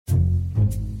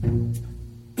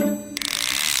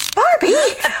Barbie,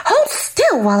 hold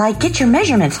still while I get your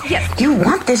measurements. Yes. You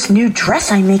want this new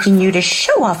dress I'm making you to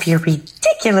show off your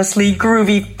ridiculously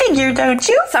groovy figure, don't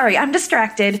you? Sorry, I'm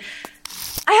distracted.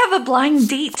 I have a blind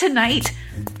date tonight.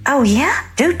 Oh, yeah?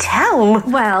 Do tell.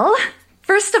 Well,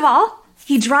 first of all,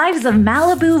 he drives a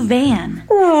Malibu van.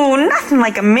 Ooh, nothing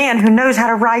like a man who knows how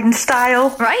to ride in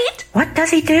style. Right? What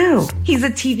does he do? He's a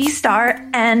TV star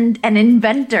and an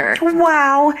inventor.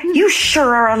 Wow, you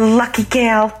sure are a lucky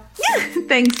gal.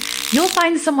 Thanks. You'll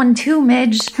find someone too,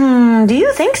 Midge. Do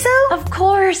you think so? Of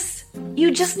course.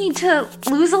 You just need to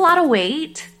lose a lot of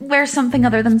weight, wear something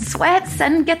other than sweats,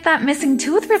 and get that missing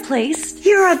tooth replaced.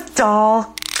 You're a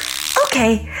doll.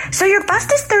 Okay, so your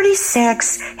bust is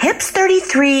 36, hips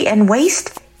 33, and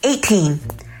waist 18.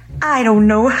 I don't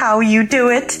know how you do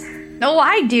it. Oh,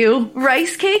 I do.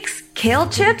 Rice cakes, kale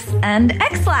chips, and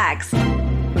X-Lax.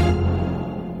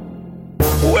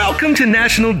 Welcome to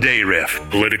National Day Riff,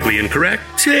 politically incorrect,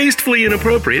 tastefully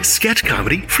inappropriate sketch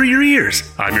comedy for your ears.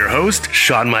 I'm your host,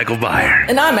 Sean Michael Byer.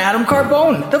 And I'm Adam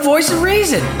Carbone, the voice of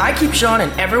reason. I keep Sean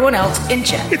and everyone else in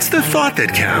check. It's the thought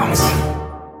that counts.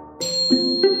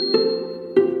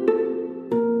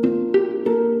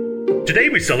 Today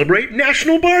we celebrate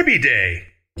National Barbie Day.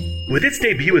 With its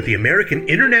debut at the American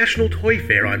International Toy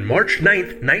Fair on March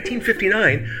 9th,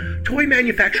 1959, toy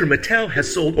manufacturer Mattel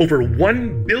has sold over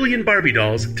 1 billion Barbie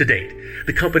dolls to date,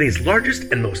 the company's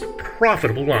largest and most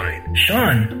profitable line.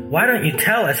 Sean, why don't you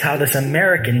tell us how this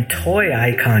American toy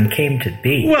icon came to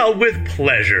be? Well, with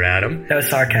pleasure, Adam. That was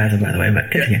sarcasm, by the way, but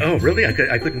continue. Oh, really? I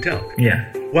couldn't tell.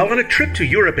 Yeah. While on a trip to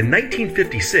Europe in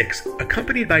 1956,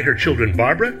 accompanied by her children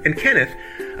Barbara and Kenneth,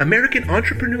 American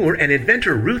entrepreneur and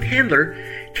inventor Ruth Handler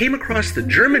came across the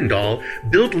German doll,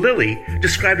 Bild Lily,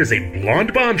 described as a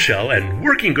blonde bombshell and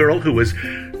working girl who was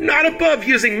not above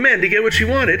using men to get what she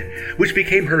wanted, which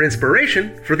became her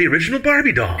inspiration for the original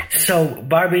Barbie doll. So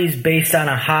Barbie's based on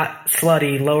a hot,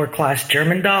 slutty, lower-class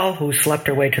German doll who slept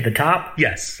her way to the top?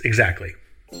 Yes, exactly.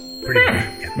 Pretty much.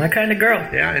 Yeah. My kind of girl.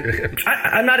 Yeah.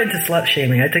 I'm not into slut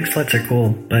shaming. I think sluts are cool,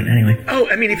 but anyway. Oh,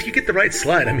 I mean, if you get the right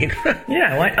slut, I mean...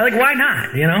 Yeah, why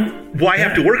not, you know? Why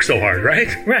have to work so hard, right?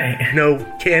 Right. No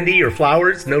candy or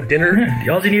flowers, no dinner.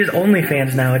 Yeah, all you need is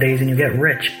OnlyFans nowadays and you get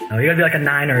rich. Oh, you gotta be like a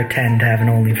 9 or a 10 to have an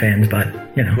OnlyFans,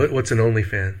 but, you know. What's an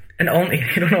OnlyFan? You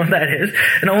don't know what that is?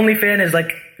 An OnlyFan is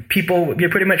like people, you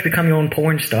pretty much become your own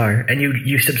porn star and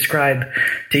you subscribe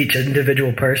to each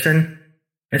individual person.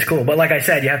 It's cool, but like I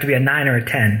said, you have to be a 9 or a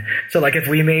 10. So like if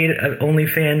we made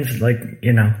OnlyFans, like,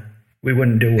 you know, we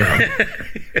wouldn't do well.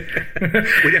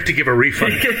 We'd have to give a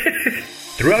refund.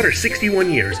 Throughout her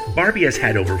 61 years, Barbie has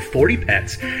had over 40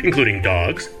 pets, including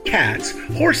dogs, cats,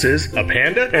 horses, a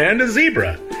panda, and a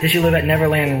zebra. Did she live at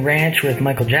Neverland Ranch with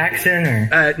Michael Jackson,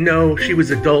 or? No, she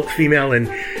was adult, female, and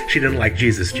she didn't like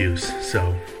Jesus juice,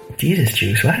 so... Jesus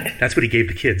juice, what? That's what he gave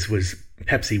the kids, was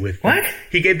Pepsi with... What?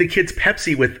 He gave the kids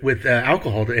Pepsi with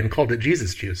alcohol and called it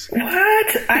Jesus juice.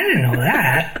 What? I didn't know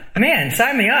that. Man,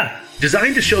 sign me up.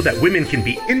 Designed to show that women can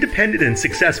be independent and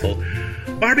successful,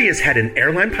 Barbie has had an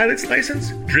airline pilot's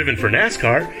license, driven for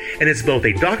NASCAR, and is both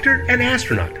a doctor and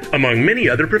astronaut, among many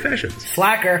other professions.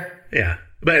 Slacker. Yeah,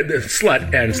 but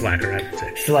slut and slacker, I would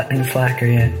say. Slut and slacker,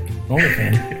 yeah.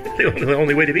 OnlyFans. The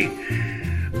only way to be.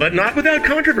 But not without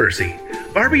controversy.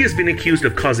 Barbie has been accused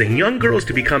of causing young girls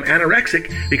to become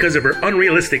anorexic because of her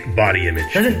unrealistic body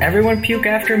image. Doesn't everyone puke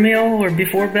after a meal or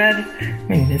before bed? I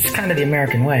mean, it's kind of the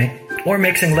American way. Or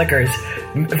mixing liquors.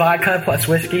 Vodka plus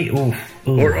whiskey, oof.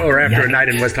 Ooh, or after a night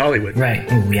in West Hollywood. Right,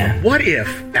 ooh, yeah. What if,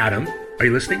 Adam, are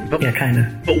you listening? Yeah, kind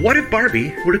of. But what if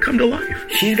Barbie were to come to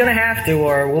life? She's gonna have to,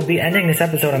 or we'll be ending this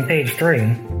episode on page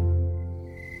 3.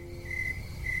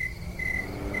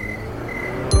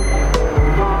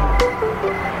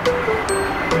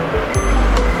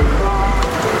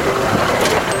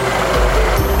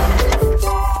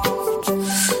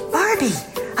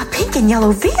 And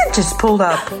yellow van just pulled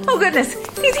up. Oh, goodness.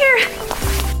 He's here.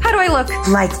 How do I look?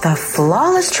 Like the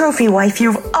flawless trophy wife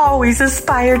you've always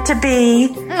aspired to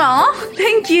be. Aw,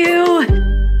 thank you.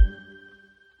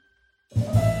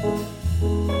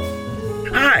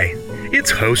 Hi, it's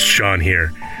host Sean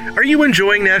here. Are you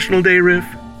enjoying National Day Riff?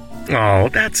 Oh,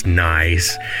 that's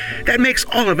nice. That makes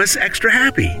all of us extra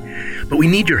happy. But we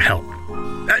need your help.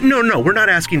 No, we're not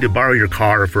asking to borrow your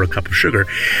car or for a cup of sugar.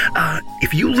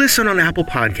 If you listen on Apple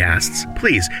Podcasts,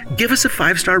 please give us a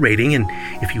 5-star rating, and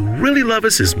if you really love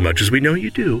us as much as we know you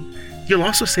do, you'll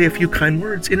also say a few kind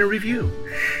words in a review.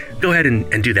 Go ahead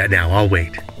and do that now. I'll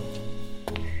wait.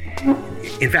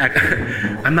 In fact,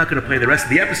 I'm not going to play the rest of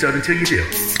the episode until you do.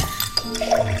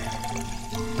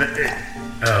 But,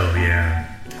 oh,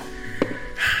 yeah.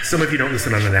 Some of you don't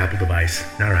listen on an Apple device.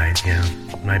 All right, yeah,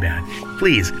 my bad.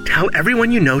 Please, tell everyone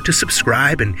you know to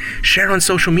subscribe and share on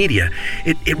social media.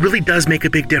 It really does make a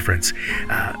big difference.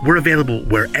 We're available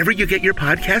wherever you get your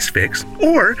podcast fix,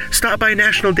 or stop by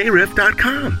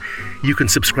nationaldayrif.com. You can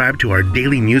subscribe to our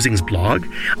Daily Musings blog.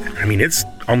 I mean, it's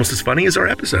almost as funny as our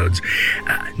episodes.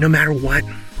 No matter what,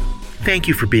 thank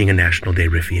you for being a National Day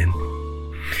Riffian.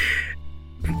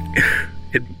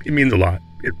 It means a lot.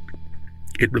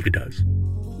 It really does.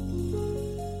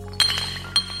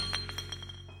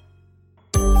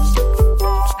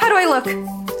 How do I look?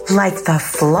 Like the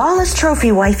flawless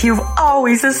trophy wife you've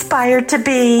always aspired to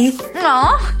be.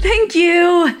 Aw, thank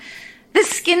you. The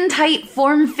skin-tight,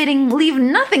 form-fitting, leave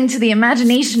nothing to the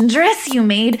imagination dress you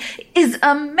made is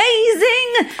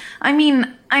amazing. I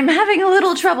mean, I'm having a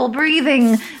little trouble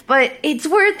breathing, but it's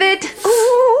worth it.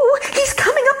 Ooh, he's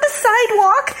coming up the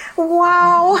sidewalk.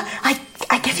 Wow.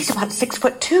 I guess he's about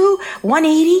 6'2",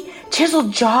 180,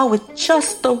 chiseled jaw with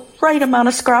just the right amount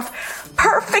of scruff,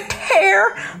 perfect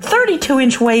hair,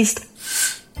 32-inch waist.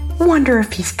 Wonder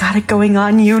if he's got it going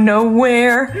on you know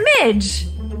where. Midge,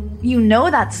 you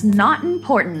know that's not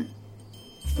important.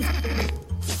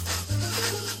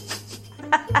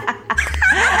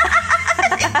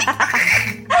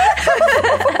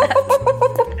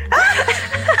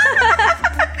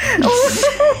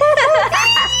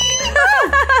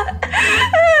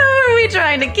 Are we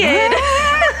trying to kid?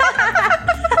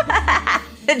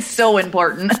 It's so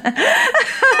important. Be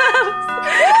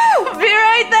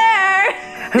right there.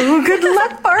 Oh, good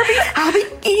luck, Barbie. I'll be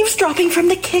eavesdropping from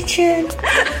the kitchen.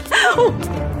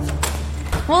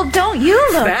 Well, don't you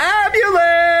look Fabulous!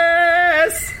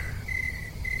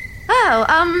 Oh,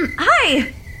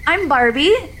 hi. I'm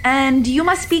Barbie, and you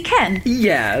must be Ken.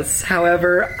 Yes,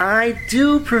 however, I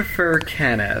do prefer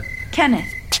Kenneth.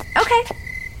 Kenneth. Okay.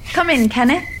 Come in,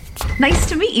 Kenneth. Nice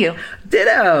to meet you.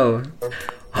 Ditto!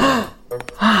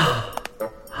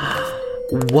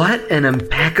 What an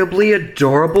impeccably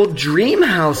adorable dream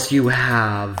house you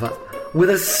have! With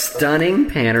a stunning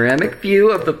panoramic view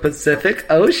of the Pacific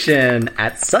Ocean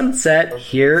at sunset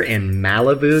here in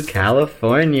Malibu,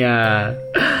 California.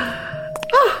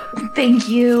 Thank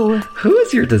you. Who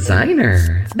is your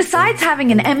designer? Besides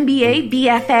having an MBA,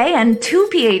 BFA, and 2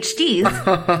 PhDs,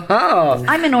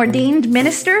 I'm an ordained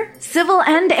minister, civil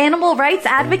and animal rights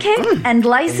advocate, and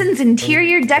licensed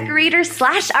interior decorator /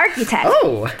 architect.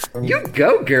 Oh, you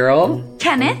go, girl.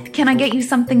 Kenneth, can I get you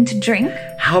something to drink?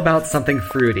 How about something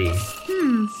fruity?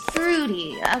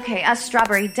 Fruity. Okay, a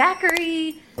strawberry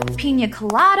daiquiri, pina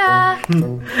colada,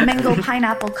 mango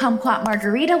pineapple kumquat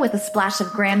margarita with a splash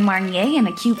of Grand Marnier and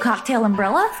a cute cocktail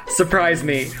umbrella. Surprise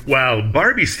me. While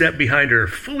Barbie stepped behind her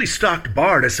fully stocked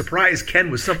bar to surprise Ken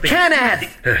with something...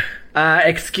 Kenneth!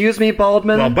 Excuse me,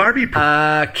 Baldwin? While Barbie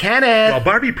Kenneth!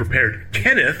 prepared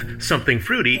Kenneth something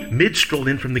fruity, Midge strolled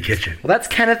in from the kitchen. Well, that's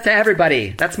Kenneth to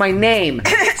everybody. That's my name.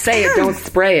 Say it, don't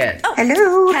spray it. Oh,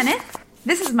 Hello. Kenneth,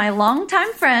 this is my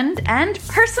longtime friend and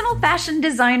personal fashion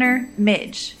designer,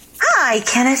 Midge. Hi,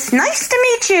 Kenneth. Nice to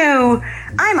meet you.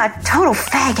 I'm a total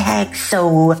fag hag,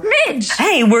 so... Midge!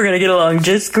 Hey, we're gonna get along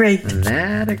just great.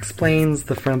 That explains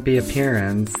the frumpy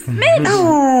appearance. Midge!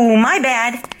 Oh, my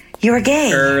bad. You're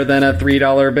gay. Than a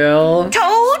 $3 bill?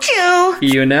 Told you.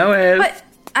 You know it. But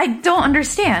I don't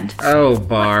understand. Oh,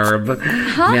 Barb.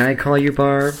 May I call you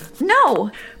Barb?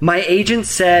 No. My agent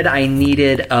said I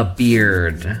needed a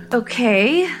beard.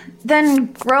 Okay,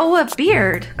 then grow a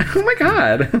beard. Oh my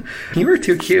god. You were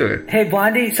too cute. Hey,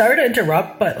 Blondie, sorry to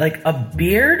interrupt, but a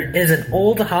beard is an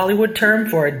old Hollywood term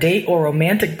for a date or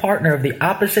romantic partner of the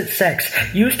opposite sex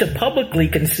used to publicly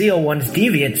conceal one's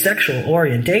deviant sexual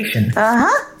orientation.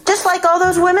 Uh-huh. Just like all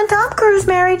those women Tom Cruise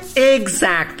married.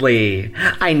 Exactly.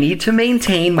 I need to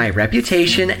maintain my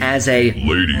reputation as a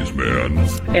ladies' man.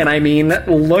 And I mean,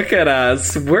 look at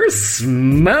us. We're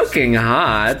smoking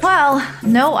hot. Well,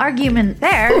 no argument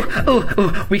there.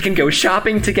 We can go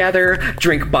shopping together,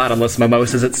 drink bottomless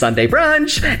mimosas at Sunday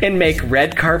brunch, and make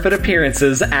red carpet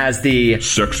appearances as the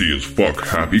Sexy as fuck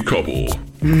happy couple.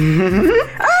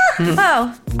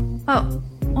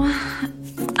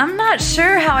 I'm not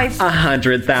sure how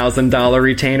 $100,000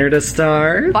 retainer to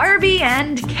start. Barbie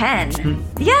and Ken.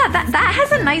 Yeah, that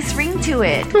has a nice ring to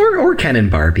it. Or Ken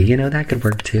and Barbie, that could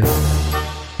work too.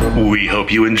 We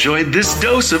hope you enjoyed this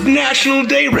dose of National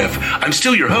Day Riff. I'm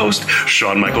still your host,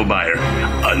 Sean Michael Byer.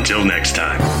 Until next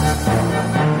time.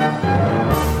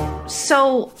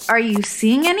 So, are you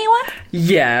seeing anyone?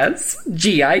 Yes,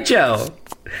 G.I. Joe.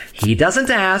 He doesn't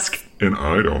ask. And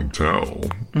I don't tell.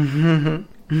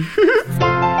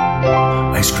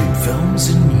 Ice Cream Films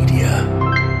and Media.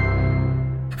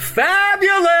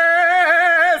 Fabulous!